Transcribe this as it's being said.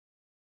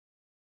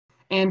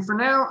And for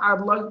now, I'd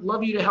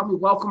love you to help me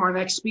welcome our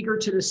next speaker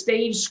to the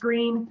stage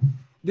screen.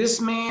 This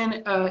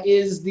man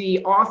is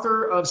the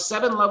author of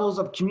 7 Levels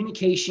of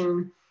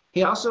Communication.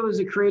 He also is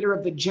the creator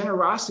of the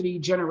Generosity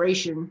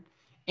Generation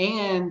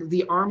and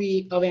the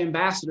Army of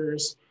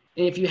Ambassadors.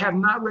 And if you have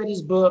not read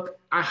his book,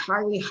 I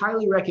highly,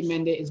 highly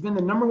recommend it. It's been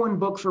the #1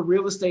 book for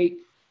real estate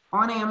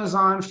on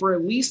Amazon for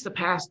at least the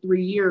past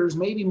 3 years,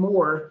 maybe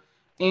more.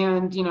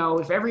 And, you know,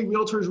 if every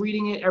realtor is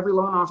reading it, every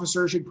loan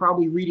officer should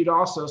probably read it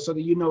also, so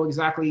that you know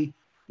exactly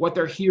what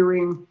they're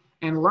hearing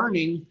and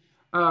learning.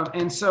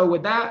 And so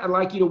with that, I'd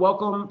like you to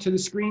welcome to the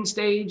screen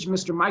stage,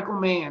 Mr. Michael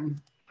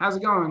Mann. How's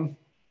it going?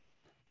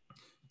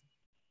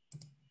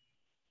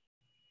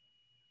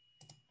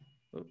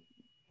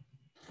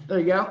 There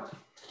you go.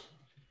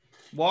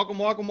 Welcome,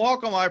 welcome,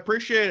 welcome. I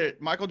appreciate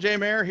it. Michael J.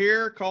 Maher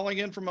here, calling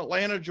in from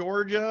Atlanta,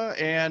 Georgia.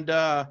 And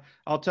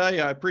I'll tell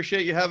you, I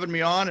appreciate you having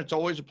me on. It's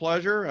always a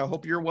pleasure. I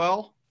hope you're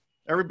well.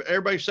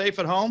 Everybody safe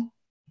at home?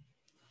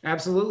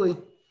 Absolutely.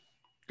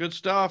 Good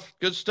stuff.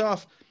 Good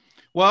stuff.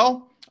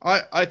 Well,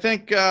 I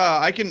think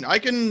I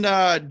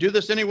can do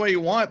this any way you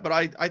want, but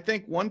I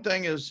think one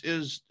thing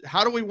is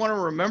how do we want to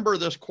remember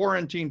this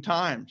quarantine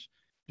times?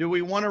 Do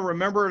we want to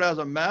remember it as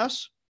a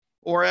mess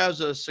or as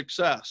a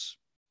success?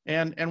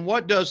 And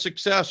what does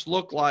success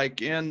look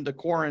like in the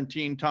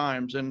quarantine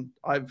times? And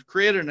I've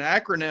created an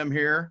acronym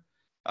here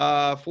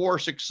for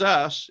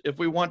success if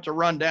we want to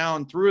run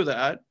down through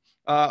that.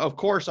 Of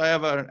course, I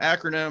have an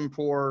acronym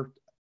for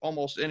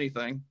almost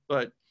anything,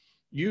 but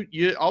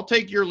I'll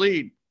take your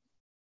lead.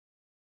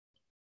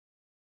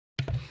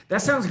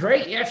 That sounds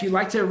great. Yeah, if you'd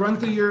like to run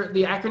through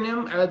the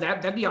acronym,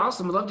 that'd be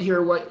awesome. I'd love to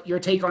hear what your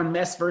take on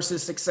mess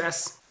versus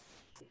success.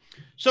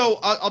 So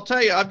I'll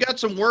tell you, I've got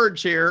some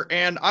words here,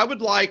 and I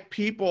would like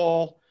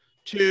people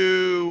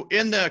to,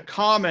 in the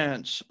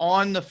comments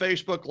on the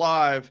Facebook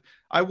Live,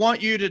 I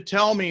want you to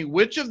tell me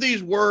which of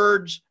these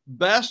words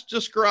best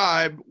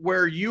describe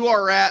where you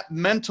are at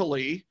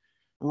mentally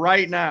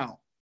right now.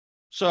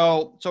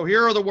 So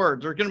here are the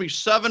words. There are going to be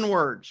 7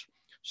 words.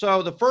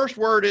 So the first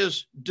word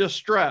is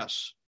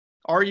distress.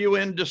 Are you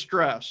in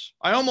distress?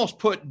 I almost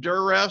put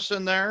duress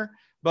in there,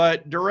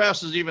 but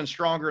duress is even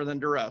stronger than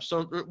duress.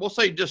 So we'll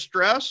say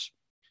distress,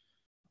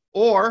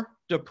 or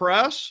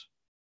depress,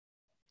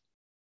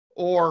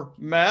 or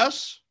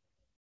mess,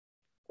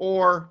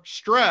 or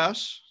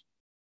stress,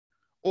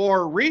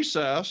 or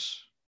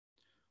recess,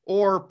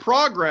 or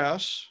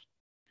progress,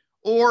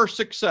 or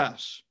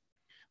success.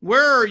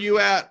 Where are you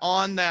at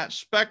on that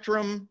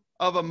spectrum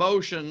of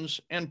emotions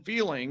and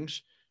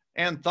feelings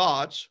and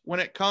thoughts when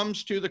it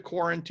comes to the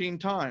quarantine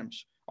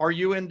times? Are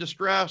you in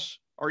distress?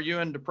 Are you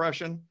in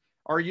depression?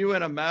 Are you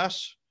in a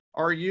mess?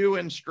 Are you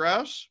in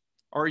stress?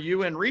 Are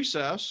you in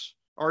recess?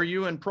 Are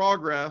you in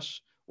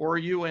progress, or are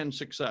you in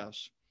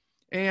success?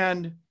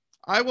 And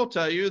I will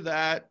tell you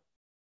that,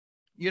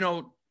 you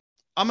know,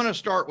 I'm going to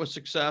start with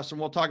success,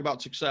 and we'll talk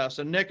about success.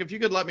 And Nick, if you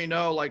could let me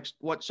know like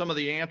what some of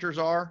the answers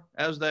are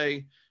as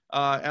they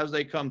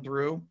come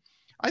through.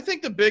 I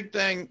think the big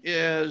thing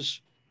is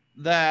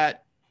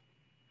that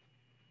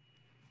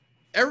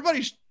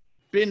everybody's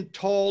been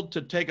told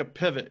to take a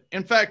pivot.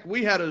 In fact,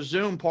 we had a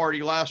Zoom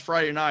party last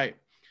Friday night,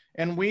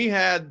 and we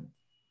had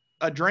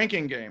a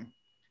drinking game.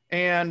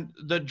 And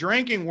the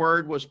drinking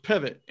word was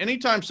pivot.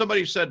 Anytime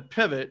somebody said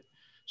pivot,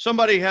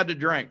 somebody had to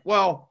drink.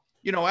 Well,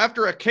 you know,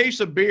 after a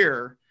case of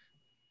beer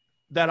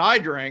that I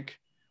drank,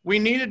 we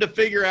needed to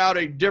figure out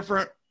a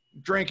different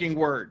drinking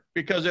word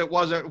because it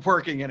wasn't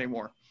working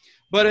anymore.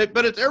 But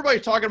it's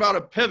everybody's talking about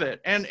a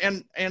pivot. And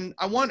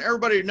I want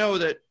everybody to know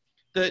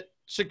that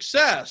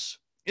success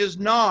is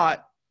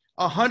not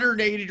a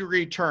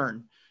 180-degree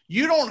turn.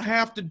 You don't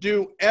have to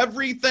do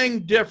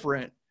everything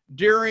different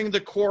during the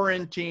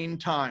quarantine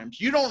times.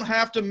 You don't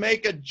have to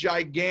make a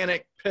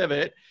gigantic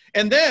pivot.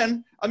 And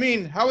then, I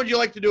mean, how would you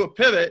like to do a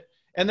pivot?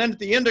 And then at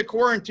the end of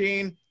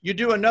quarantine, you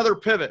do another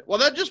pivot. Well,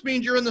 that just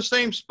means you're in the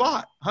same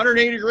spot.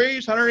 180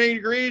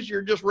 degrees,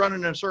 you're just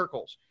running in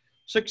circles.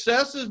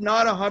 Success is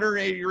not a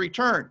 180-degree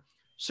turn.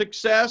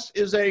 Success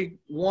is a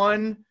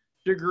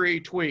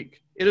 1-degree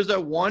tweak. It is a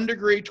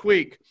 1-degree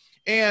tweak.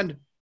 And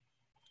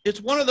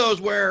it's one of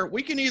those where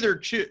we can either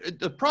choose.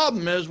 The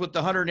problem is with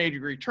the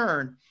 180-degree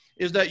turn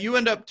is that you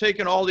end up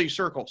taking all these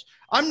circles.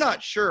 I'm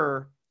not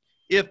sure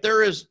if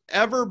there has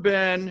ever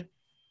been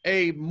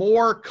a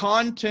more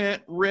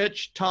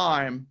content-rich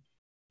time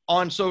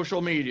on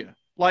social media.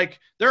 Like,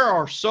 there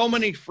are so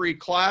many free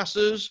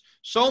classes,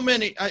 so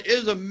many, it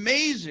is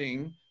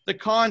amazing the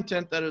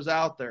content that is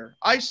out there.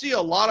 I see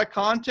a lot of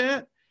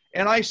content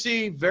and I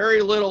see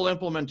very little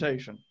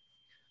implementation.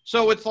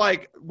 So it's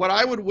like, what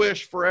I would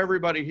wish for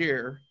everybody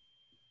here,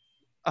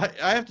 I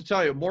have to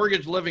tell you,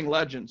 Mortgage Living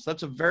Legends,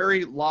 that's a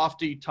very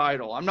lofty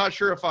title. I'm not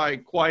sure if I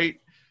quite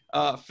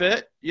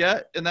fit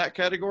yet in that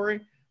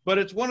category, but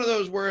it's one of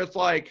those where it's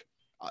like,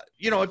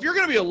 you know, if you're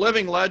going to be a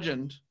living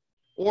legend,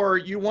 or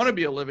you want to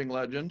be a living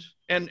legend,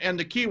 and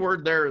the key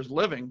word there is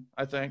living,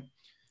 I think,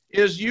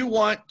 is you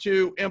want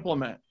to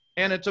implement,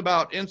 and it's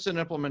about instant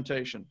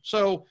implementation.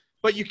 So,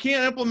 but you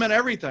can't implement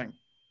everything.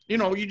 You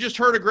know, you just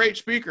heard a great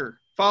speaker,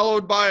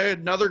 followed by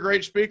another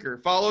great speaker,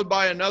 followed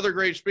by another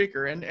great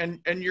speaker. And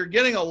you're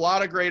getting a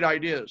lot of great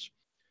ideas.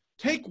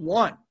 Take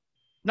one,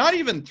 not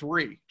even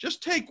three,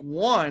 just take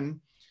one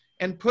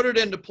and put it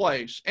into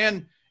place.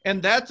 And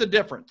that's the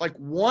difference. Like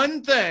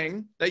one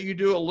thing that you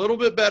do a little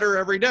bit better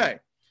every day.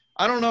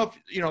 I don't know if,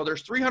 you know,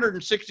 there's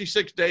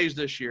 366 days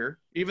this year,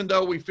 even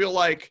though we feel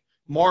like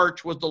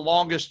March was the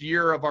longest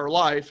year of our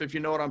life, if you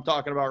know what I'm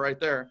talking about right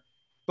there.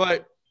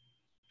 But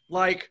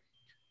like,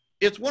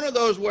 it's one of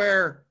those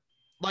where,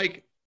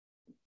 like,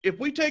 if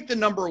we take the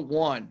number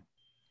 1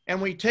 and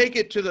we take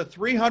it to the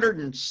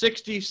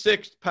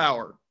 366th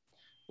power,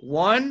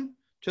 1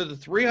 to the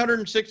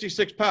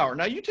 366th power.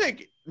 Now you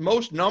take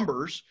most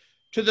numbers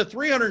to the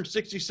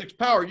 366th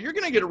power, you're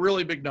going to get a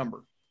really big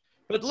number.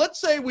 But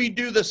let's say we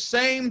do the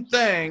same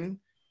thing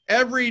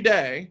every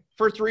day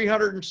for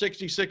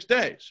 366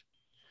 days.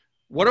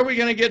 What are we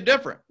going to get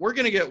different? We're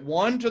going to get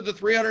 1 to the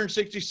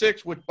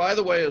 366, which, by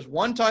the way, is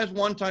 1 times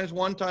 1 times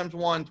 1 times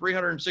 1,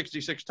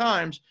 366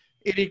 times,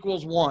 it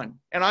equals 1.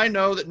 And I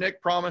know that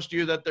Nick promised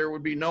you that there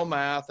would be no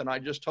math, and I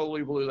just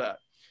totally blew that.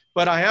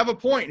 But I have a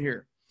point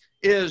here,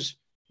 is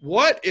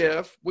what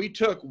if we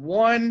took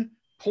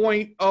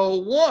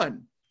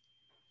 1.01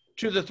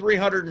 to the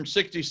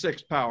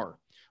 366th power?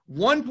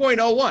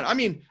 1.01, I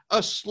mean,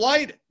 a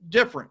slight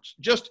difference,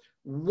 just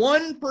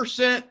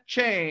 1%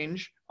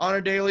 change on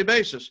a daily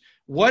basis.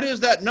 What is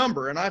that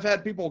number? And I've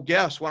had people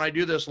guess when I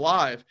do this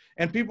live,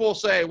 and people will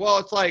say, well,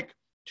 it's like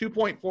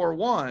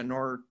 2.41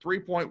 or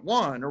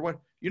 3.1 or what.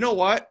 You know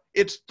what?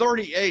 It's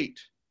 38.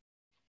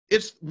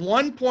 It's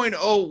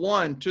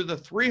 1.01 to the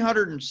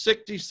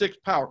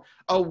 366th power.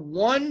 A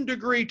 1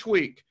 degree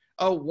tweak,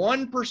 a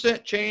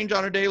 1% change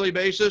on a daily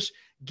basis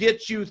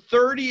gets you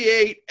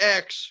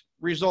 38x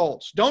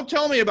results. Don't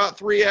tell me about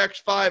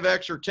 3x,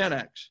 5x, or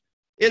 10x.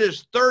 It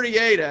is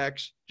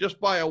 38x just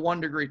by a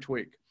 1 degree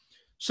tweak.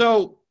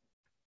 So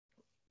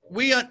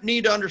we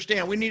need to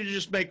understand, we need to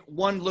just make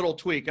one little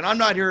tweak. And I'm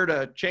not here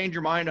to change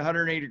your mind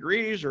 180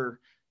 degrees or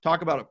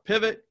talk about a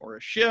pivot or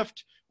a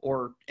shift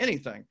or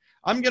anything.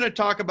 I'm going to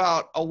talk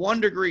about a 1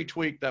 degree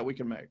tweak that we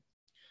can make.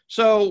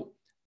 So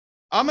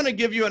I'm going to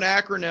give you an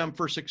acronym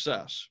for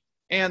success,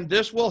 and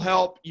this will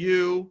help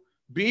you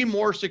be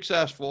more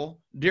successful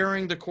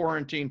during the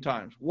quarantine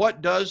times.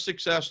 What does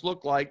success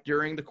look like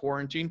during the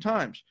quarantine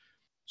times?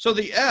 So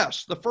the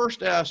S, the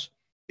first S,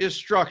 is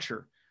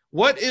structure.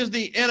 What is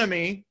the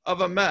enemy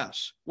of a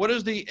mess? What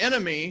is the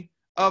enemy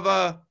of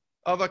a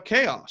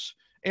chaos?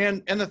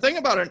 And the thing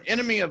about an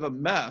enemy of a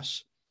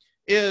mess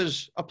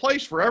is a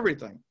place for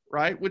everything,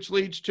 right? Which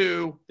leads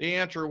to the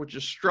answer, which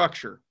is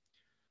structure.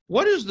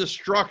 What is the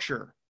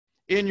structure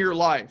in your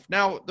life?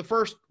 Now, the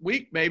first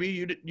week,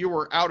 maybe you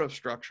were out of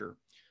structure.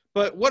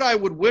 But what I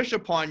would wish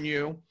upon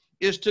you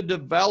is to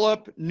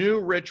develop new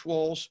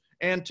rituals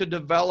and to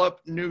develop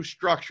new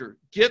structure.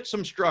 Get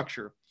some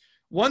structure.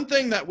 One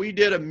thing that we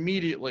did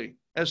immediately,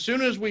 as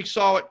soon as we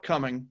saw it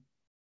coming,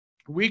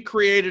 we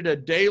created a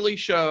daily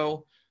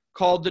show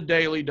called The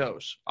Daily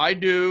Dose. I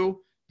do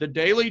the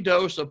daily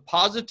dose of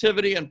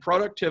positivity and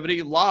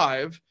productivity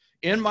live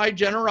in my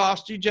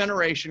Generosity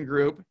Generation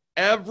group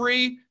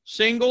every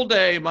single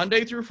day,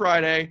 Monday through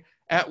Friday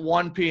at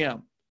 1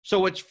 p.m.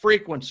 So it's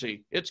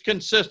frequency, it's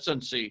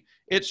consistency,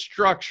 it's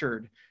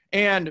structured,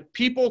 and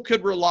people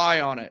could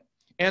rely on it.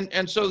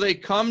 And so they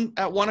come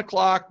at 1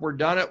 o'clock, we're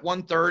done at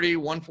 1:30,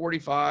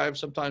 1:45,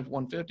 sometimes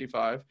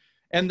 1:55.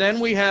 And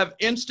then we have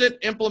instant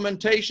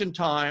implementation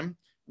time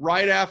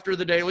right after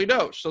the daily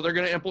dose. So they're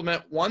going to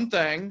implement one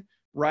thing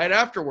right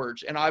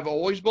afterwards. And I've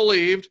always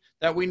believed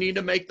that we need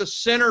to make the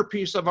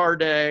centerpiece of our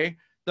day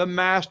the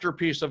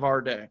masterpiece of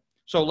our day.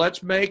 So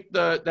let's make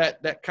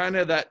that kind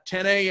of that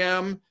 10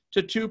 a.m.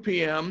 to 2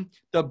 p.m.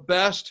 the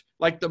best,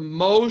 like the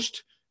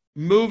most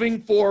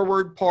moving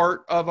forward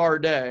part of our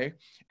day.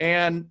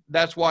 And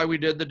that's why we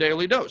did the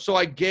daily dose. So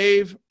I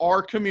gave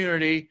our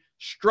community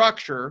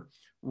structure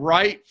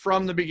right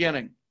from the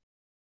beginning.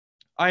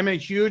 I'm a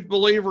huge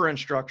believer in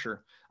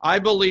structure. I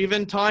believe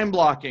in time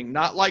blocking,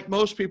 not like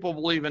most people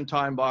believe in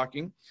time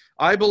blocking.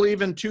 I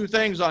believe in 2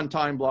 things on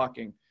time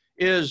blocking,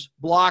 is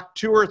block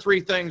 2 or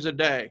 3 things a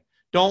day.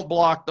 Don't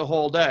block the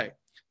whole day.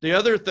 The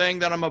other thing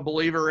that I'm a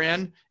believer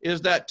in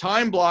is that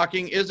time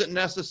blocking isn't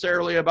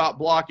necessarily about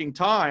blocking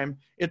time.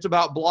 It's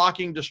about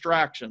blocking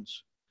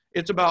distractions.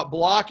 It's about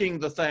blocking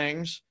the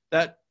things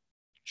that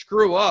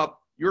screw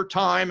up your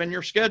time and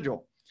your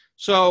schedule.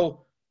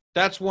 So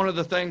that's one of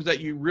the things that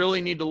you really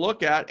need to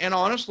look at. And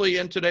honestly,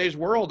 in today's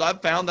world,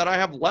 I've found that I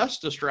have less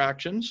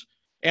distractions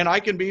and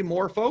I can be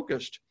more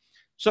focused.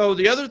 So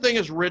the other thing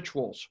is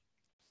rituals.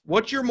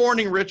 What's your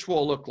morning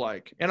ritual look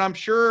like? And I'm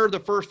sure the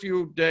first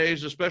few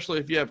days, especially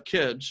if you have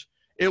kids,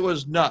 it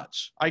was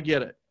nuts. I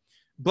get it.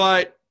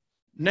 But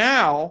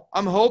now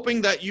I'm hoping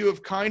that you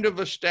have kind of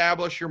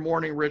established your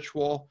morning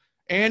ritual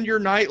and your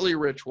nightly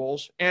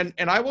rituals. And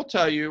I will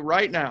tell you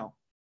right now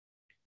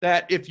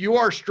that if you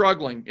are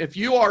struggling, if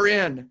you are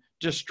in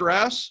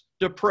distress,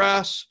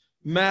 depress,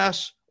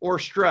 mess, or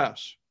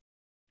stress,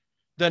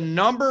 the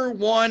number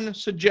one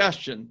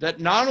suggestion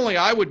that not only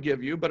I would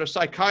give you, but a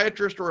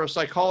psychiatrist or a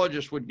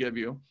psychologist would give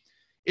you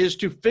is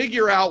to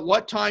figure out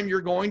what time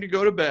you're going to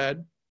go to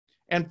bed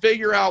and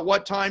figure out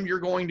what time you're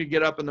going to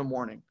get up in the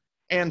morning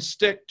and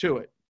stick to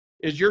it.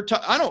 Is your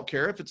time, I don't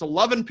care if it's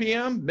 11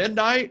 p.m.,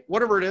 midnight,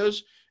 whatever it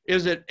is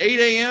it 8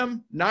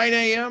 a.m., 9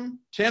 a.m.,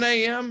 10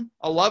 a.m.,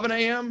 11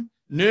 a.m.,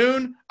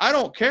 noon? I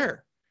don't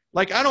care.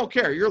 Like, I don't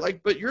care. You're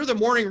like, but you're the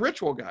morning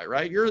ritual guy,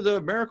 right? You're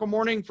the Miracle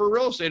Morning for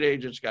Real Estate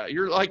Agents guy.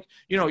 You're like,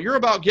 you know, you're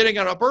about getting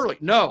up early.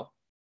 No,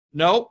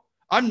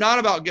 I'm not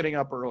about getting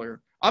up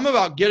earlier. I'm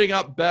about getting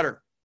up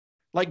better.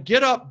 Like,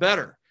 get up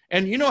better.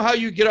 And you know how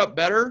you get up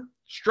better?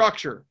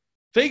 Structure.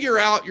 Figure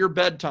out your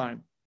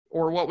bedtime,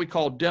 or what we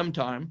call dim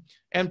time,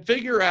 and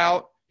figure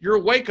out your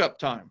wake up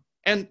time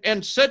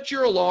and set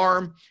your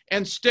alarm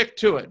and stick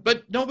to it.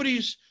 But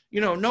nobody's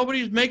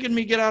making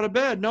me get out of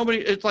bed.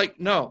 It's like,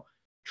 no.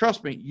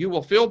 Trust me, you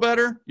will feel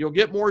better. You'll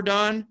get more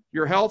done.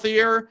 You're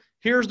healthier.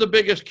 Here's the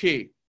biggest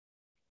key.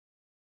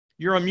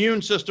 Your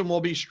immune system will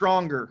be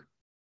stronger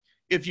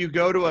if you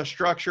go to a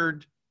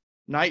structured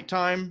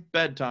nighttime,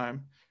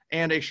 bedtime,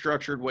 and a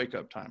structured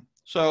wake-up time.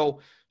 So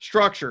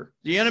structure.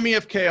 The enemy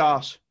of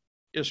chaos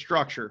is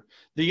structure.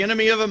 The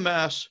enemy of a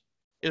mess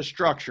is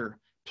structure.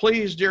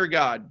 Please, dear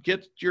God,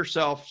 get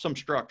yourself some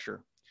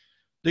structure.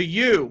 The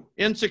you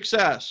in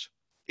success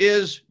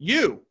is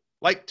you.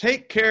 Like,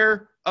 take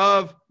care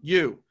of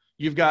you.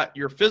 You've got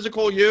your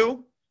physical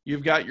you,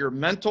 you've got your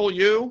mental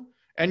you,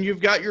 and you've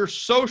got your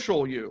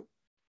social you.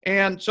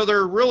 And so there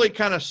are really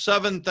kind of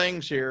 7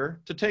 things here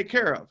to take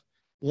care of.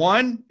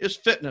 One is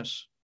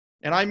fitness.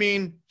 And I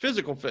mean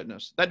physical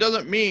fitness. That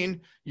doesn't mean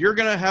you're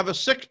going to have a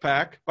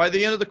 6-pack by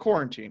the end of the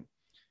quarantine.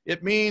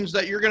 It means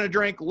that you're going to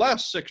drink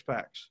less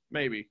 6-packs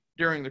maybe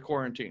during the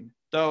quarantine,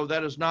 though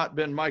that has not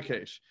been my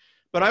case.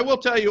 But I will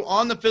tell you,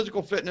 on the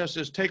physical fitness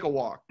is take a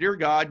walk. Dear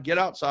God, get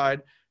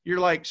outside. You're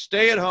like,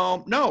 stay at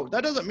home. No,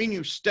 that doesn't mean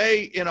you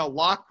stay in a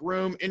locked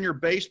room in your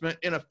basement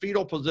in a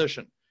fetal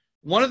position.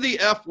 One of the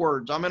F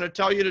words I'm going to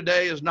tell you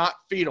today is not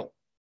fetal.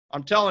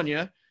 I'm telling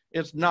you,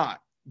 it's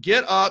not.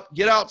 Get up,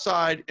 get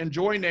outside,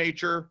 enjoy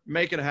nature,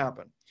 make it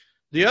happen.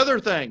 The other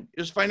thing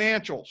is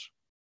financials,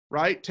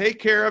 right? Take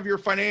care of your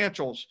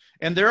financials.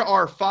 And there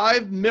are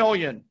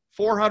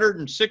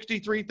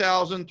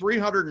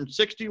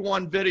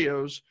 5,463,361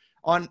 videos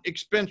on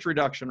expense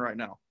reduction right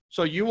now.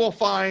 So you will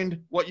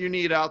find what you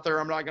need out there.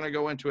 I'm not going to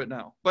go into it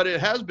now, but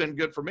it has been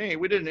good for me.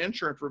 We did an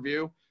insurance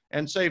review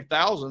and saved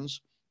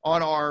thousands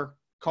on our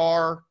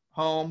car,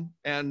 home,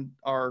 and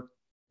our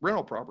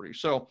rental property.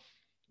 So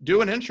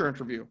do an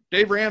insurance review.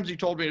 Dave Ramsey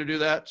told me to do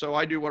that, so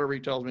I do whatever he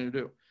tells me to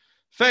do.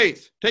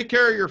 Faith, take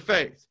care of your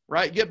faith,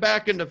 right? Get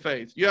back into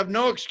faith. You have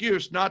no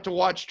excuse not to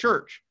watch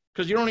church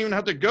because you don't even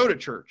have to go to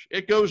church.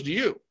 It goes to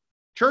you.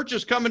 Church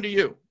is coming to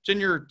you.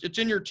 It's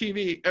in your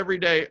TV every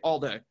day, all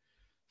day.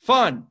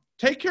 Fun.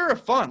 Take care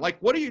of fun. Like,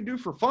 what do you do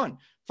for fun?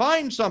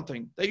 Find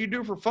something that you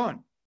do for fun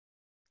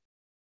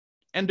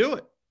and do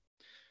it.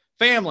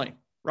 Family,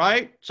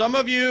 right? Some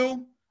of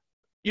you,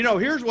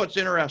 here's what's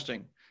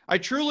interesting. I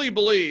truly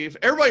believe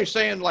everybody's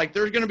saying like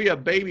there's going to be a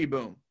baby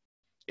boom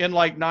in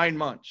like 9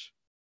 months.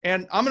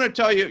 And I'm going to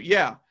tell you,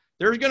 yeah,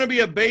 there's going to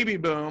be a baby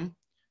boom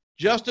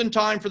just in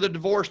time for the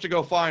divorce to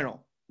go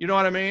final. You know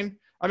what I mean?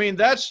 I mean,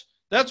 that's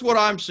what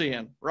I'm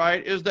seeing,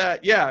 right? Is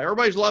that, yeah,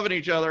 everybody's loving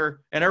each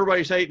other and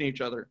everybody's hating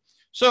each other.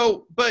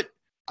 So, but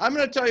I'm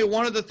going to tell you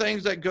one of the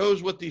things that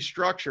goes with the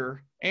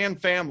structure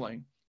and family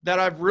that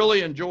I've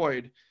really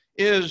enjoyed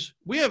is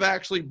we have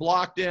actually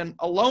blocked in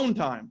alone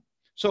time.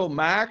 So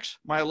Max,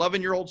 my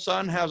 11-year-old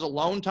son, has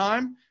alone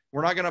time.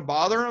 We're not going to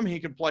bother him. He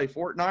can play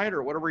Fortnite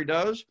or whatever he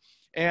does.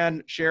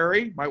 And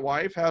Sherry, my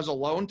wife, has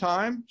alone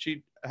time.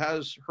 She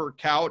has her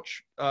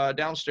couch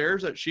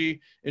downstairs that she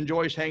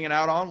enjoys hanging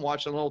out on,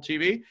 watching a little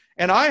TV.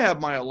 And I have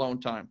my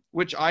alone time,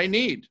 which I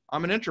need.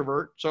 I'm an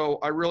introvert, so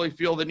I really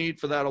feel the need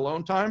for that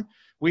alone time.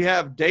 We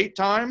have date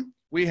time.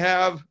 We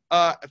have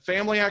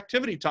family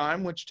activity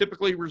time, which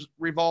typically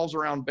revolves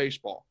around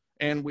baseball.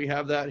 And we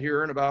have that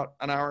here in about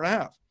an hour and a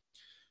half.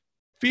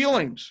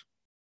 Feelings.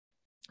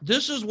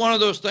 This is one of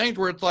those things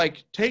where it's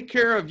like, take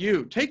care of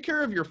you. Take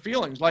care of your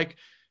feelings. Like,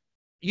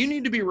 you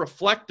need to be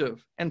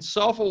reflective and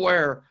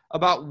self-aware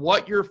about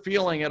what you're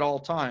feeling at all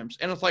times.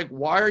 And it's like,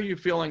 why are you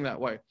feeling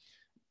that way?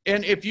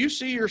 And if you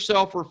see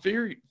yourself or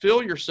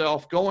feel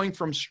yourself going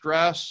from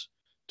stress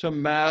to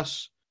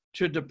mess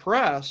to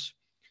depress,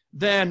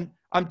 then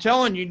I'm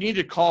telling you, you need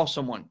to call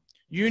someone.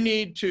 You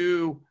need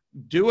to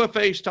do a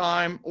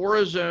FaceTime or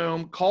a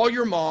Zoom, call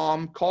your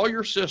mom, call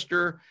your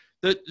sister.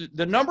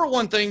 The number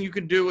one thing you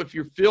can do if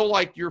you feel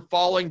like you're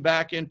falling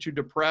back into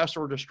depress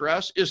or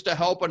distress is to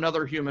help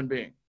another human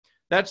being.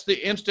 That's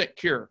the instant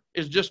cure,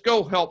 is just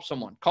go help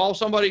someone. Call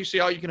somebody, see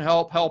how you can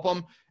help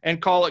them,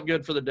 and call it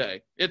good for the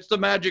day. It's the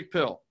magic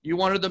pill. You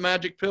wanted the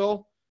magic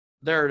pill?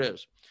 There it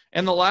is.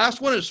 And the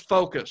last one is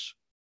focus.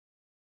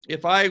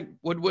 If I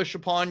would wish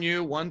upon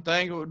you one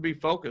thing, it would be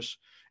focus.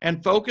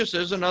 And focus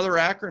is another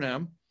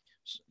acronym.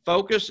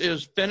 Focus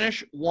is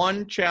finish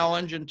one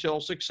challenge until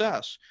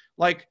success.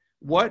 Like,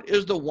 what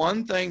is the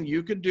one thing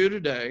you could do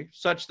today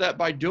such that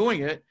by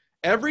doing it,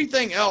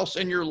 everything else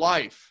in your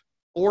life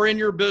or in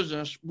your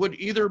business would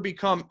either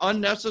become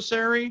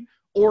unnecessary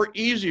or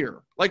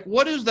easier? Like,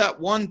 what is that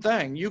one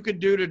thing you could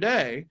do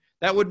today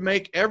that would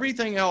make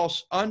everything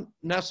else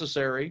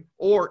unnecessary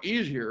or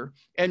easier?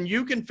 And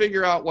you can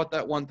figure out what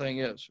that one thing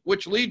is,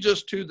 which leads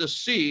us to the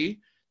C,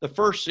 the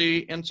first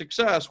C in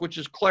success, which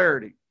is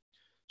clarity.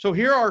 So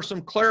here are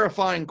some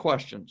clarifying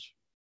questions.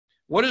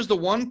 What is the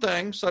one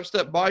thing such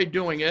that by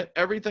doing it,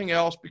 everything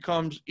else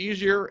becomes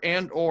easier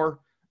and or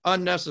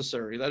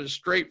unnecessary? That is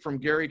straight from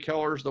Gary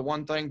Keller's The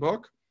One Thing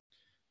book.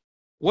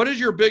 What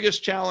is your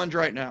biggest challenge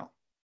right now?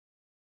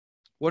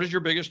 What is your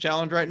biggest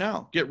challenge right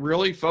now? Get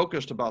really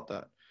focused about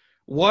that.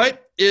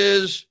 What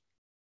is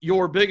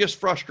your biggest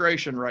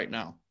frustration right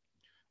now?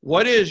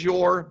 What is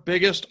your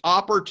biggest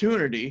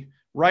opportunity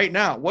right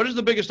now? What is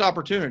the biggest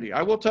opportunity?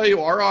 I will tell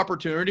you, our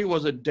opportunity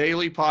was a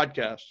daily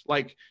podcast.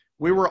 Like,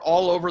 we were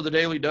all over the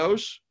Daily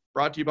Dose,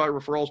 brought to you by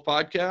Referrals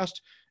Podcast.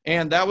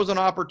 And that was an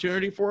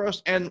opportunity for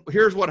us. And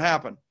here's what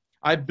happened.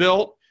 I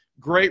built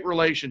great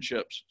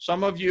relationships.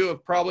 Some of you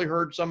have probably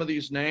heard some of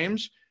these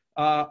names.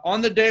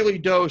 On the Daily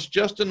Dose,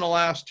 just in the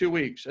last 2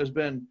 weeks, has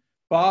been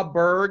Bob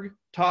Berg,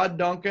 Todd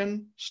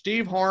Duncan,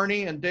 Steve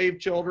Harney and Dave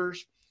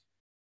Childers,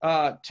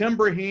 Tim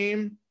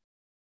Brahim,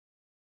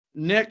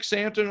 Nick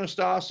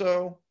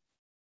Santonastasso,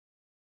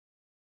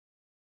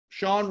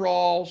 Sean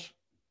Rawls,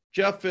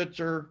 Jeff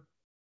Fitzer,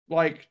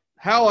 like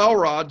Hal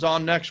Elrod's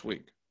on next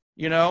week,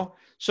 you know?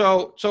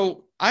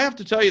 So I have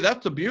to tell you,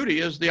 that's the beauty,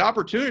 is the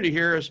opportunity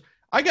here is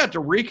I got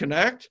to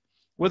reconnect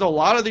with a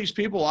lot of these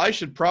people I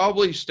should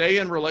probably stay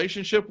in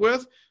relationship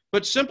with,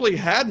 but simply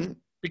hadn't,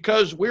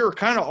 because we were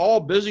kind of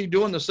all busy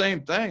doing the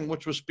same thing,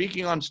 which was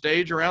speaking on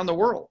stage around the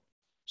world.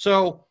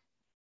 So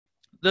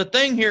the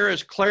thing here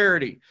is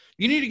clarity.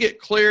 You need to get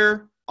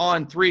clear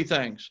on 3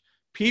 things: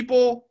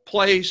 people,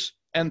 place,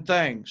 and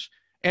things.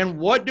 And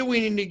what do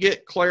we need to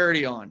get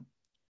clarity on?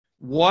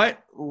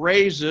 What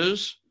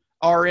raises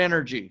our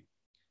energy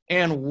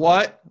and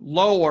what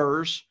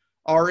lowers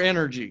our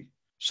energy?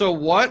 So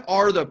what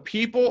are the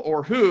people,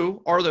 or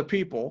who are the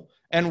people,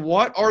 and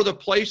what are the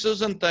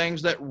places and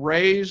things that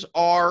raise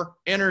our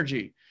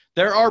energy?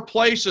 There are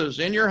places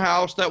in your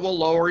house that will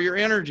lower your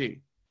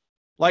energy.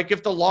 Like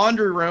if the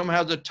laundry room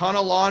has a ton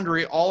of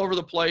laundry all over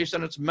the place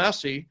and it's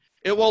messy,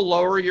 it will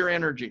lower your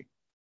energy.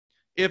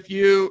 If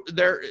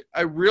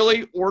a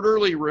really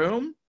orderly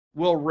room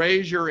will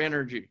raise your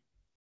energy.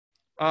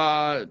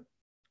 A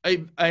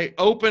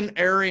open,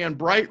 airy, and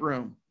bright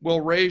room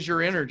will raise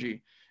your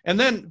energy. And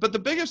then, but the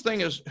biggest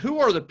thing is, who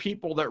are the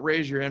people that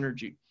raise your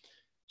energy?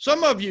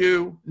 Some of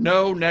you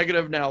know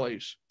negative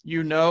Nellies.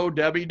 You know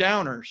Debbie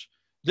Downers.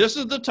 This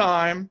is the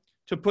time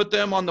to put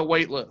them on the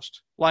wait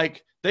list.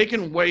 Like, they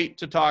can wait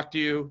to talk to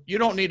you. You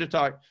don't need to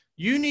talk.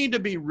 You need to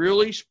be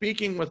really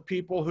speaking with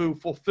people who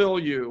fulfill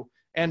you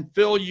and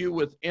fill you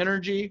with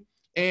energy.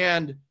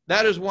 And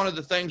that is one of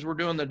the things we're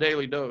doing the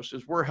Daily Dose,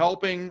 is we're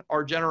helping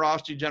our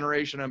Generosity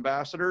Generation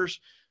ambassadors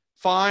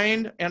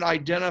find and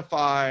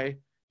identify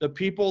the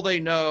people they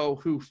know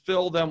who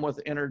fill them with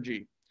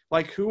energy.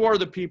 Like, who are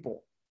the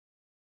people?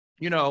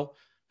 You know,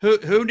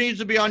 who needs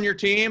to be on your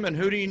team, and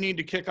who do you need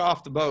to kick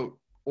off the boat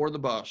or the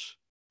bus?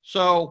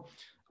 So,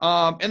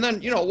 and then,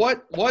 you know,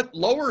 what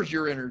lowers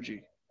your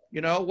energy?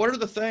 You know, what are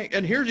the things?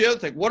 And here's the other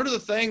thing. What are the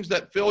things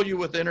that fill you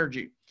with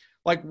energy?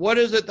 Like, what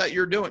is it that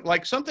you're doing?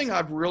 Like, something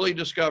I've really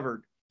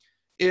discovered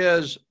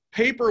is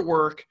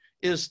paperwork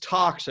is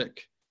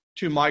toxic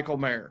to Michael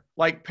Maher.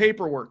 Like,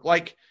 paperwork,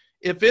 like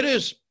if it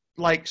is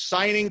like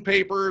signing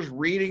papers,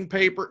 reading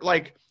paper,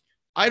 like,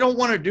 I don't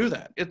want to do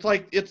that. It's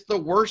like, it's the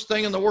worst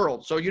thing in the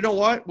world. So you know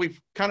what? We've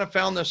kind of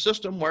found this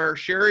system where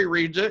Sherry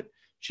reads it,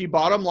 she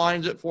bottom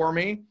lines it for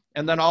me,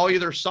 and then I'll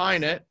either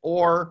sign it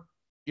or,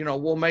 you know,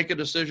 we'll make a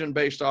decision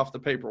based off the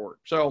paperwork.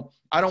 So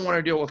I don't want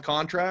to deal with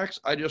contracts.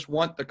 I just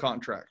want the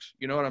contracts.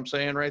 You know what I'm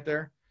saying right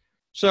there?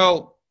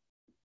 So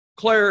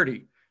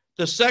clarity.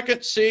 The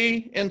second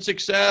C in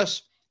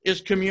success is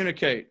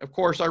communicate. Of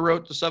course, I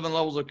wrote the 7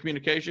 levels of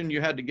communication.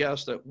 You had to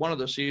guess that one of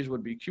the C's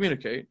would be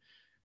communicate.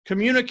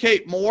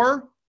 Communicate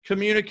more,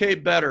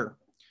 communicate better.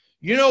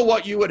 You know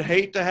what you would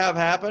hate to have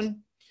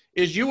happen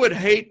is you would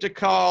hate to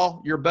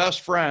call your best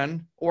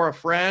friend or a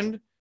friend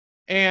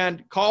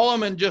and call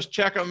them and just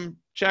check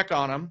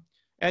on them.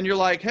 And you're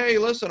like, hey,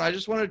 listen, I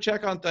just wanted to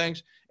check on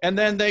things. And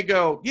then they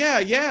go,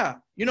 yeah,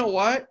 you know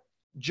what?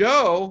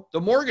 Joe,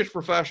 the mortgage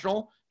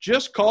professional,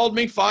 just called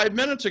me 5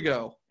 minutes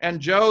ago. And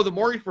Joe, the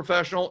mortgage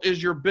professional,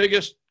 is your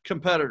biggest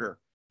competitor.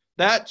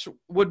 That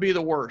would be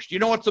the worst. You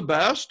know what's the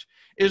best?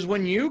 Is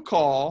when you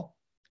call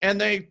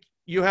and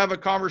you have a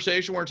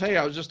conversation where it's, hey,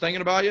 I was just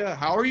thinking about you.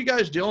 How are you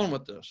guys dealing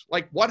with this?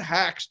 Like, what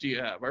hacks do you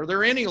have? Are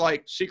there any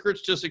like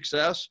secrets to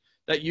success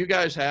that you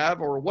guys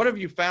have? Or what have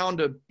you found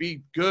to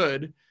be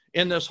good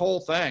in this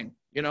whole thing?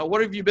 You know,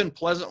 what have you been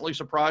pleasantly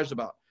surprised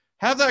about?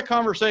 Have that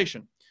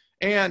conversation.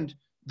 And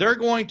they're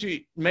going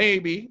to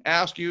maybe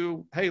ask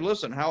you, hey,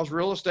 listen, how's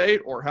real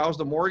estate, or how's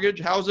the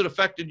mortgage? How's it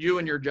affected you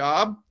in your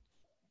job?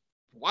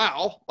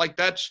 Wow. Like,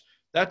 that's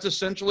That's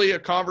essentially a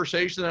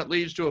conversation that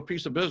leads to a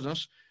piece of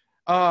business.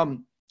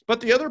 But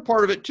the other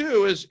part of it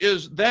too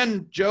is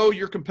then Joe,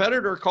 your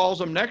competitor, calls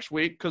them next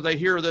week because they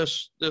hear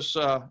this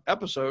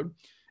episode,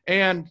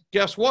 and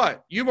guess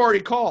what? You've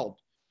already called.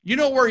 You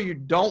know where you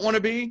don't want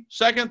to be: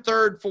 second,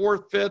 third,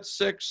 fourth, fifth,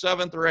 sixth,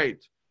 seventh, or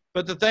eighth.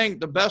 But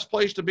the best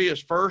place to be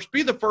is first.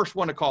 Be the first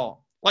one to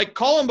call. Like,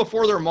 call them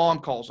before their mom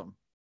calls them.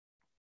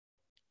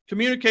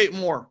 Communicate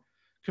more.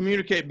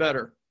 Communicate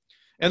better.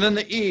 And then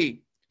the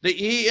E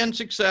in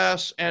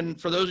success, and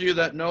for those of you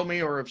that know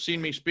me or have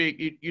seen me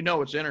speak, you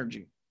know it's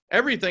energy.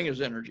 Everything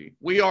is energy.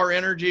 We are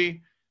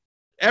energy.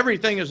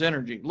 Everything is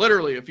energy.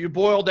 Literally, if you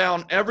boil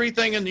down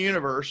everything in the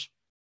universe,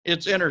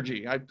 it's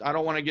energy. I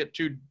don't want to get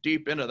too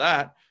deep into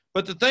that.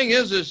 But the thing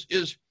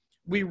is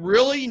we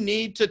really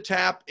need to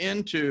tap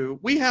into,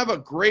 we have a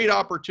great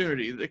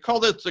opportunity. They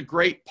call it the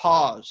great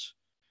pause.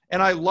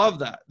 And I love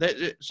that.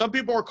 Some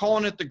people are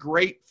calling it the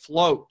great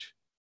float.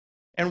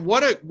 And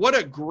what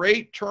a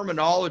great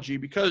terminology,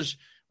 because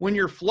when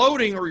you're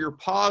floating or you're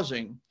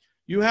pausing,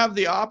 you have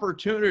the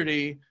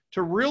opportunity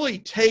to really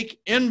take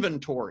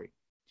inventory.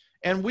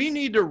 And we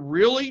need to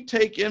really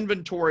take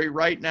inventory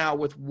right now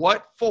with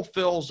what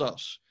fulfills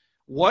us,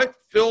 what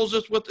fills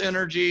us with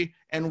energy,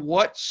 and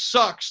what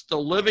sucks the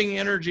living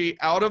energy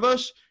out of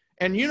us.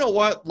 And you know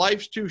what?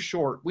 Life's too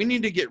short. We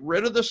need to get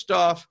rid of the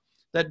stuff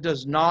that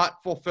does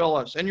not fulfill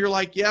us. And you're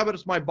like, yeah, but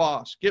it's my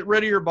boss. Get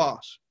rid of your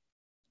boss.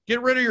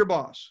 Get rid of your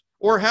boss.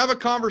 Or have a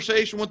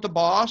conversation with the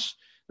boss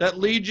that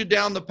leads you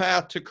down the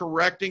path to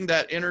correcting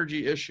that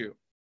energy issue.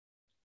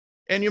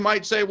 And you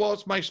might say, well,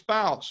 it's my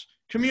spouse.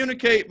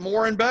 Communicate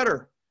more and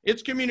better.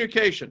 It's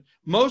communication.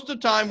 Most of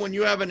the time when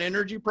you have an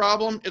energy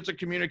problem, it's a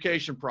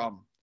communication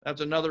problem.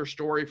 That's another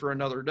story for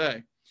another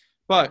day.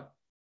 But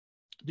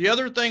the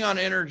other thing on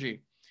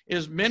energy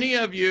is many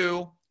of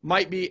you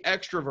might be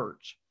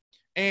extroverts.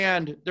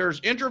 And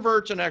there's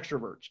introverts and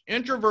extroverts.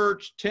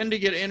 Introverts tend to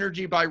get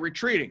energy by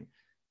retreating.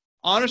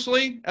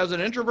 Honestly, as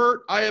an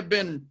introvert, I have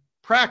been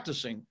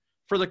practicing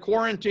for the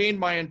quarantine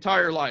my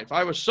entire life.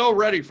 I was so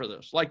ready for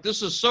this. Like,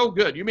 this is so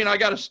good. You mean I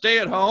got to stay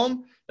at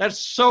home? That's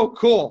so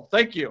cool.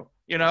 Thank you.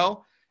 You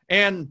know,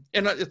 and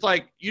it's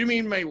like, you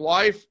mean my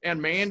wife and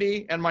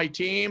Mandy and my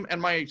team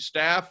and my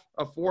staff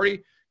of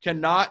 40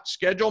 cannot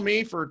schedule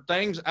me for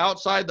things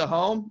outside the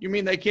home? You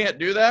mean they can't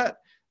do that?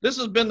 This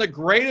has been the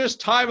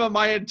greatest time of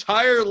my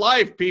entire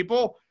life,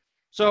 people.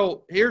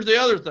 So here's the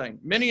other thing.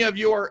 Many of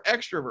you are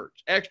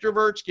extroverts.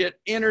 Extroverts get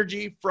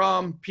energy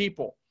from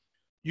people.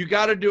 You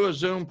got to do a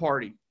Zoom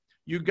party.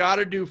 You got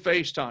to do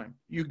FaceTime.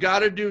 You got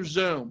to do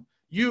Zoom.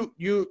 You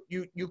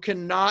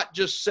cannot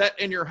just sit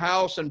in your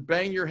house and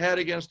bang your head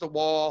against the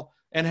wall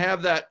and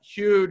have that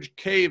huge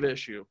cave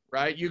issue,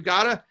 right? You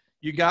gotta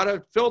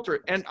filter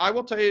it. And I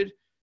will tell you,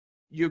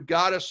 you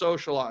gotta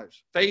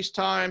socialize.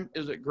 FaceTime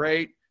is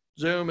great.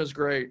 Zoom is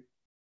great.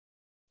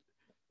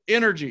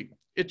 Energy.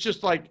 It's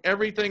just like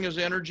everything is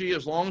energy.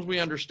 As long as we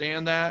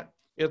understand that,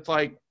 it's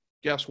like,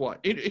 guess what?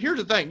 Here's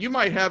the thing. You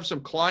might have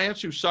some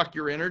clients who suck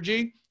your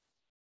energy,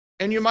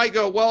 and you might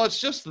go, well, it's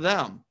just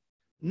them.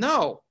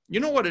 No, you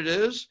know what it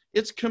is?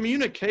 It's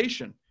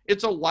communication.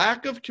 It's a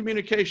lack of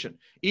communication.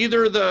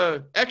 Either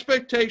the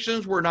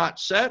expectations were not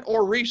set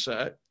or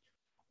reset,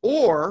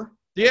 or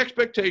the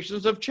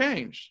expectations have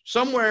changed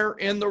somewhere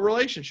in the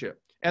relationship.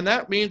 And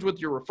that means with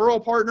your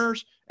referral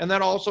partners, and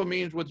that also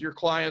means with your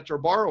clients or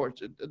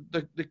borrowers.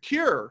 The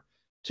cure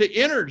to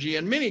energy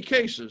in many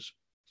cases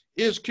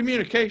is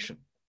communication.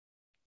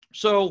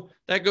 So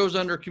that goes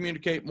under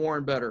communicate more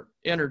and better,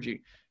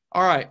 energy.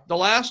 All right, the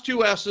last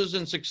two S's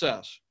in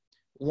success.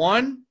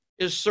 One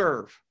is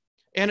serve,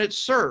 and it's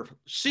serve.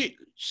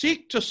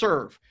 Seek to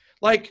serve.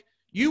 Like,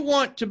 you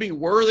want to be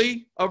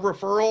worthy of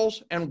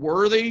referrals and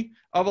worthy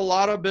of a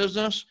lot of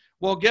business.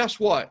 Well, guess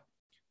what?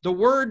 The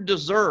word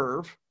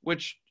deserve,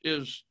 which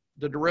is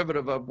the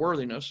derivative of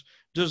worthiness,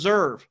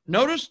 deserve.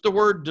 Notice the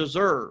word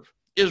deserve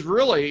is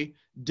really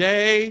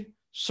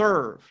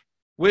serve,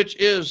 which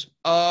is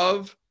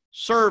of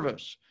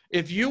service.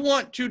 If you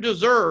want to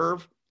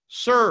deserve,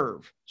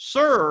 serve.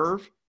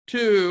 Serve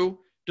to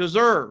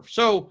deserve.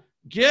 So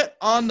get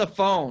on the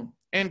phone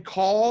and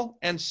call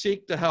and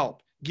seek the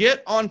help.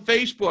 Get on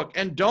Facebook,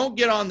 and don't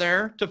get on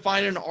there to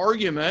find an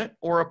argument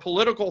or a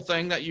political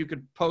thing that you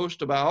could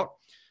post about,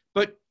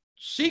 but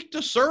seek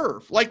to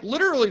serve. Like,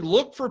 literally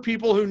look for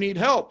people who need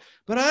help.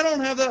 But I don't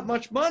have that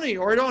much money,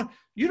 or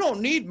you don't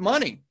need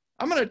money.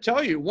 I'm going to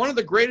tell you, one of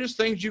the greatest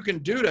things you can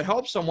do to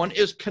help someone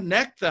is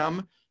connect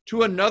them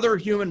to another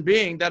human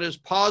being that is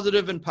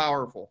positive and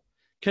powerful.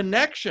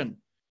 Connection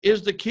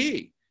is the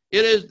key.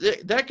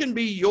 That can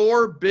be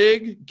your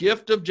big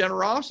gift of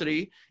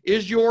generosity,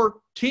 is your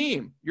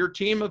team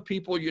of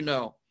people you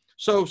know.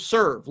 So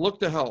serve, look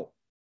to help.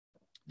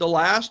 The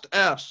last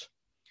S,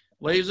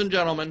 ladies and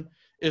gentlemen,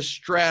 is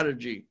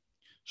strategy.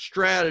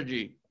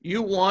 Strategy.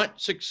 You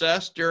want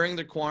success during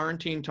the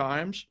quarantine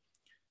times?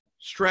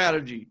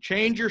 Strategy.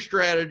 Change your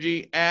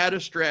strategy, add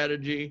a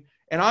strategy,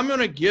 and I'm going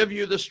to give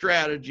you the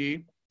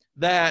strategy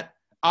that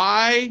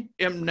I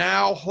am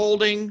now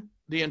holding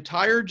the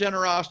entire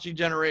generosity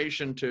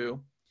generation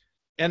to,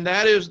 and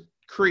that is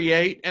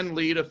create and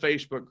lead a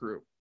Facebook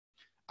group.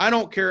 I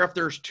don't care if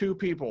there's 2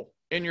 people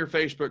in your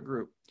Facebook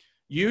group.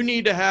 You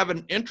need to have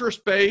an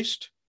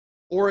interest-based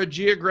or a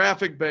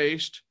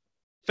geographic-based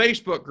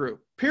Facebook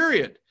group,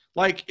 period.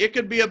 Like, it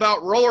could be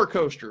about roller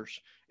coasters.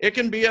 It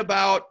can be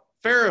about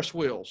Ferris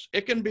wheels.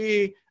 It can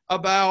be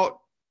about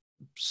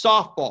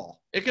softball.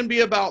 It can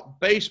be about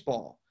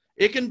baseball.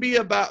 It can be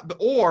about,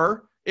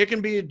 or it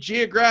can be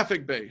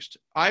geographic based.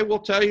 I will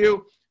tell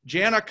you,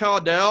 Jana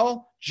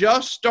Caudell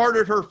just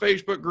started her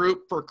Facebook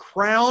group for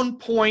Crown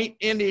Point,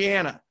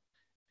 Indiana.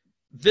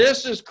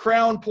 This is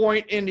Crown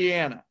Point,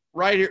 Indiana,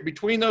 right here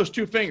between those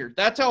 2 fingers.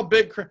 That's how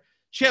big.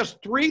 She has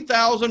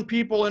 3,000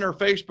 people in her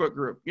Facebook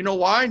group. You know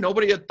why?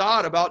 Nobody had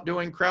thought about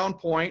doing Crown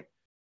Point,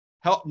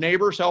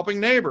 neighbors helping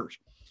neighbors.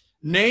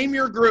 Name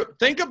your group.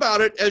 Think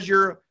about it as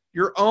your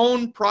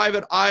own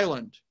private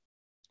island.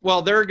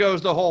 Well, there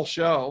goes the whole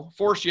show.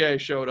 Forcier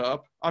showed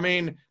up. I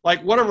mean,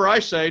 like, whatever I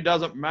say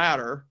doesn't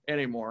matter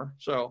anymore.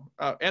 So,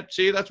 and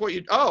see, that's what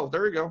you, oh,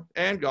 there you go.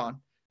 And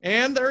gone.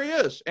 And there he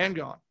is. And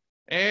gone.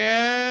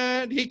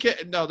 And he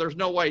can't, no, there's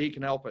no way he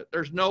can help it.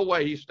 There's no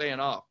way he's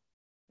staying off.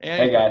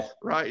 And, hey, guys.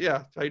 Right.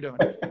 Yeah. How you doing?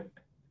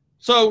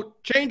 So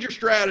change your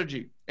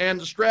strategy. And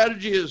the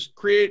strategy is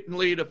create and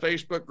lead a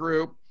Facebook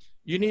group.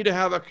 You need to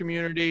have a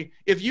community.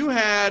 If you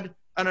had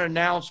an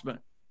announcement,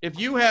 if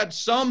you had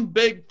some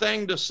big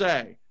thing to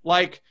say,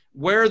 like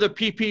where the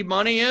PP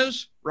money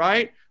is,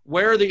 right?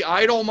 Where the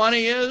EIDL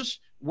money is,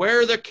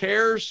 where the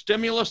CARES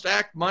Stimulus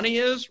Act money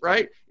is,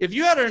 right? If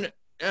you had an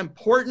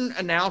important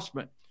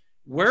announcement,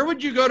 where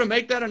would you go to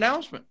make that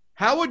announcement?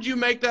 How would you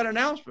make that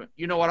announcement?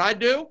 You know what I'd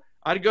do?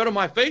 I'd go to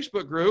my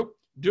Facebook group,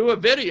 do a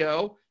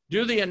video,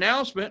 do the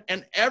announcement,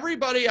 and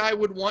everybody I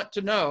would want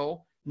to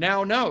know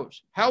now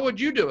knows. How would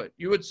you do it?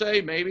 You would say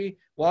maybe,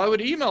 well, I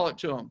would email it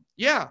to them.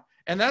 Yeah.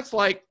 And that's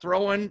like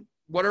throwing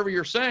whatever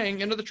you're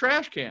saying into the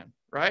trash can,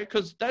 right?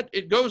 Because that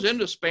it goes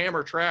into spam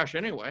or trash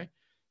anyway.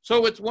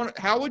 So it's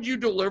how would you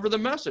deliver the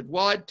message?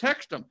 Well, I'd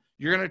text them.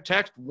 You're going to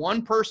text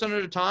one person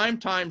at a time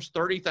times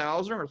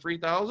 30,000 or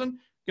 3,000.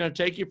 It's going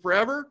to take you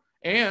forever.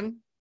 And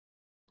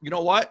you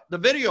know what? The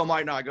video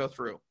might not go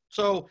through.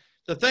 So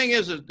the thing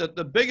is that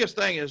the biggest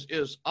thing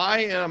is I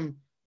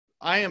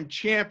am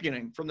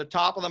championing from the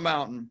top of the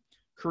mountain,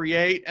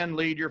 create and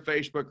lead your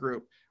Facebook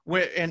group.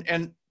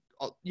 And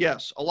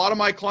yes, a lot of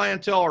my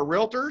clientele are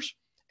realtors.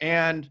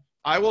 And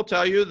I will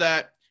tell you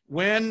that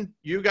when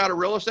you got a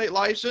real estate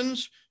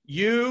license,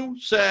 you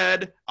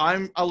said,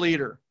 I'm a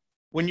leader.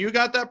 When you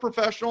got that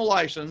professional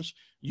license,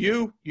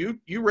 you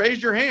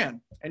raised your hand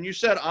and you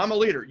said, I'm a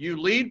leader.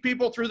 You lead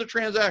people through the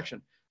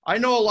transaction. I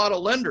know a lot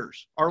of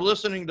lenders are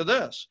listening to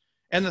this.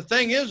 And the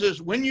thing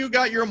is when you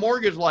got your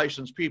mortgage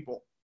license,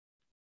 people,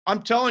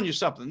 I'm telling you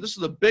something, this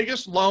is the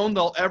biggest loan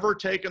they'll ever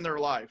take in their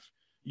life.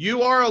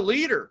 You are a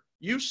leader.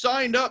 You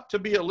signed up to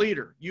be a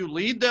leader. You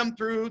lead them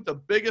through the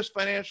biggest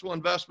financial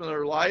investment of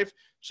their life.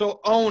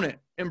 So own it,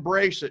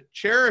 embrace it,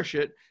 cherish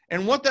it.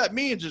 And what that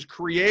means is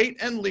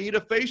create and lead a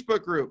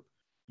Facebook group.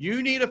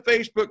 You need a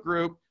Facebook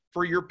group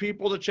for your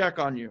people to check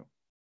on you.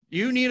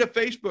 You need a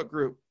Facebook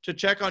group to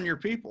check on your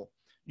people.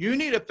 You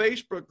need a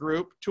Facebook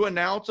group to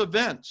announce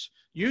events.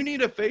 You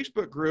need a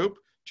Facebook group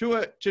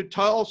to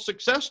tell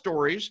success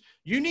stories.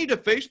 You need a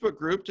Facebook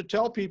group to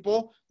tell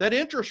people that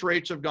interest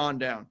rates have gone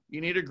down.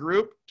 You need a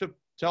group to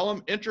tell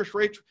them interest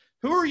rates.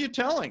 Who are you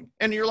telling?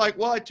 And you're like,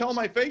 well, I tell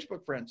my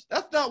Facebook friends.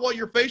 That's not what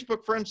your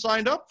Facebook friends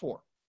signed up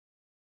for.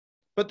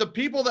 But the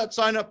people that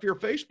sign up for your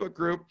Facebook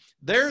group,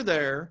 they're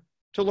there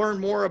to learn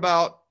more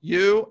about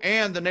you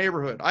and the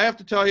neighborhood. I have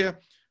to tell you,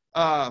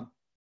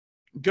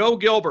 Go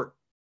Gilbert,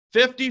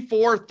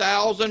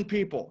 54,000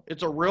 people.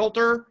 It's a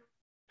realtor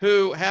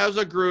who has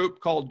a group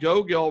called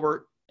Go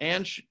Gilbert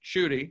and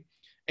Shooty,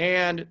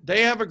 and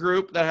they have a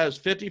group that has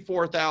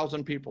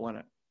 54,000 people in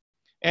it.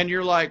 And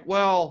you're like,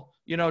 well,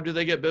 you know, do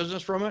they get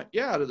business from it?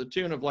 Yeah, to the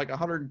tune of like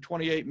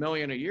 128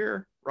 million a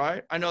year,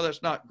 right? I know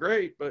that's not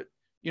great, but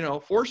you know,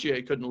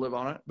 Forcier couldn't live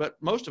on it, but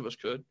most of us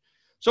could.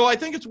 So I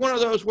think it's one of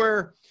those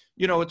where,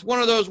 you know, it's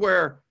one of those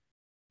where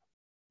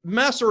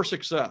mess or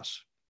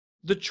success,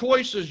 the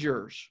choice is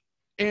yours.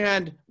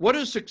 And what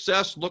does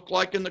success look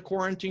like in the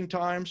quarantine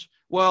times?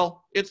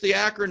 Well, it's the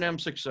acronym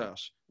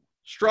success.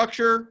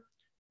 Structure,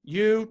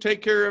 you,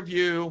 take care of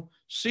you,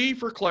 C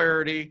for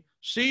clarity,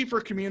 C for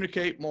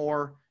communicate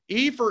more,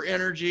 E for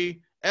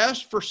energy,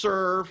 S for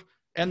serve,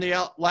 and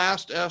the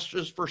last S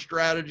is for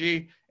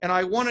strategy. And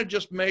I want to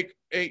just make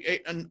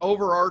an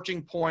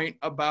overarching point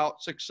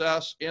about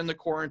success in the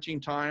quarantine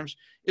times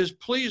is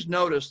please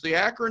notice the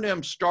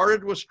acronym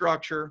started with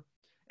structure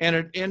and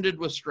it ended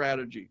with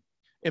strategy.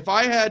 If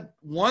I had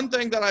one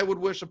thing that I would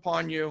wish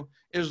upon you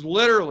is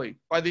literally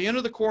by the end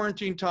of the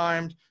quarantine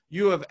times,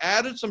 you have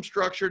added some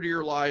structure to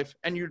your life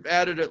and you've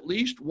added at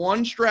least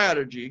one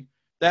strategy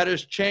that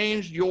has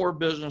changed your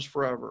business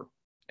forever.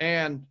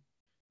 And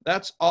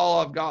that's all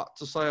I've got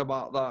to say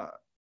about that.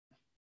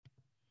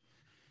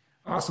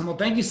 Awesome. Well,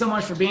 thank you so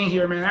much for being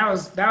here, man. That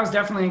was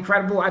definitely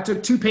incredible. I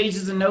took 2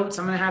 pages of notes.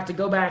 I'm going to have to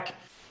go back.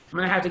 I'm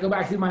going to have to go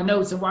back through my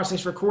notes and watch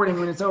this recording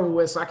when it's over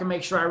with so I can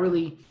make sure I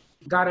really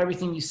got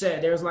everything you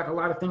said. There's like a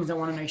lot of things I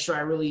want to make sure I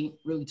really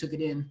took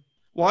it in.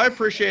 Well, I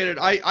appreciate it.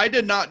 I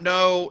did not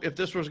know if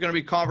this was going to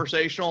be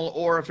conversational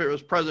or if it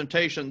was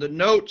presentation. The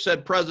note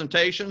said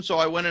presentation, so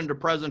I went into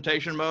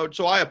presentation mode.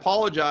 So I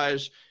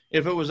apologize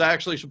if it was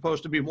actually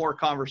supposed to be more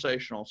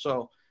conversational.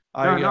 So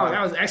no,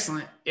 that was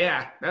excellent.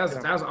 Yeah, that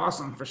was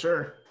awesome for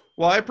sure.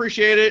 Well, I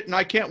appreciate it, and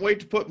I can't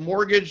wait to put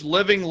Mortgage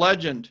Living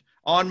Legend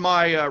on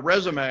my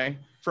resume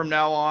from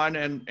now on.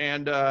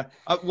 And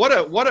what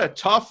a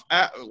tough,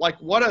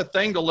 what a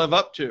thing to live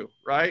up to,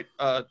 right?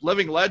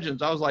 Living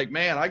Legends. I was like,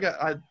 man,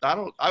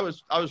 I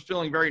was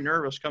feeling very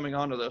nervous coming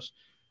onto this.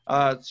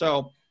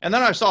 And then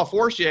I saw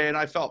Forcier and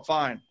I felt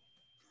fine.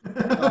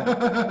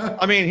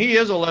 I mean, he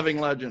is a living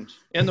legend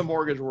in the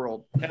mortgage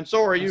world, and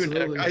so are you,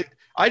 Absolutely. Nick.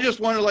 I just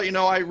want to let you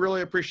know I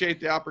really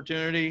appreciate the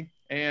opportunity,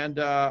 and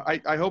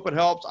I hope it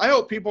helps. I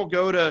hope people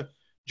go to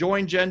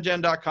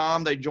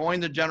joingengen.com. They join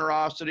the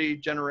generosity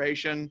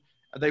generation.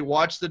 They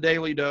watch the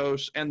daily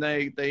dose, and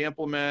they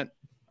implement.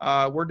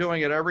 We're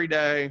doing it every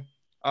day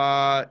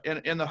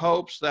in the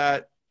hopes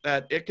that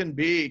it can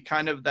be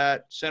kind of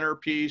that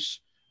centerpiece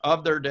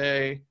of their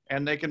day,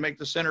 and they can make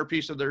the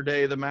centerpiece of their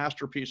day the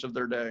masterpiece of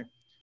their day.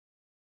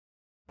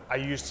 I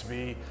used to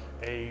be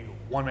a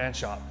one-man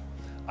shop.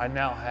 I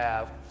now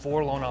have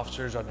 4 loan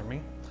officers under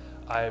me.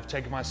 I have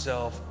taken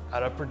myself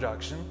out of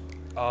production,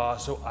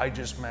 so I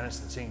just manage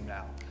the team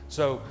now.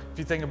 So if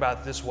you think about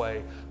it this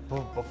way,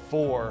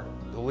 before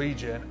the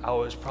Legion, I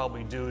was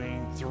probably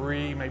doing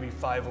 3, maybe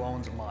 5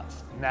 loans a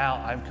month. Now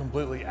I'm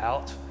completely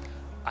out.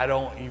 I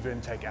don't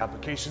even take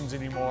applications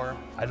anymore.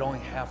 I don't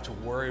have to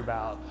worry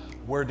about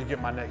where to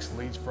get my next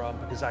leads from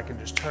because I can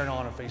just turn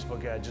on a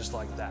Facebook ad just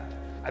like that.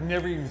 I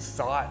never even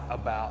thought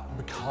about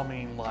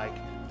becoming like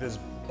this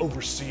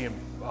overseeing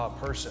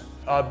person.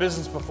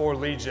 Business before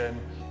Legion,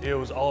 it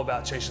was all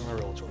about chasing the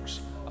realtors.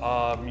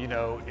 You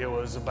know, it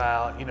was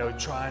about, you know,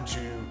 trying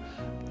to,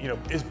 you know,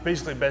 it's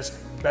basically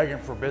begging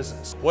for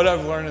business. What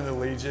I've learned in the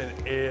Legion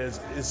is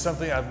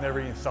something I've never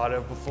even thought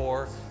of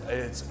before.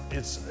 It's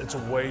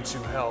a way to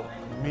help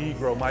me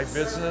grow my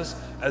business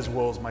as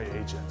well as my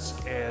agents.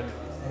 And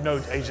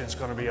no agent's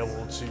going to be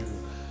able to,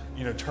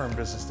 you know, turn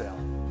business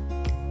down.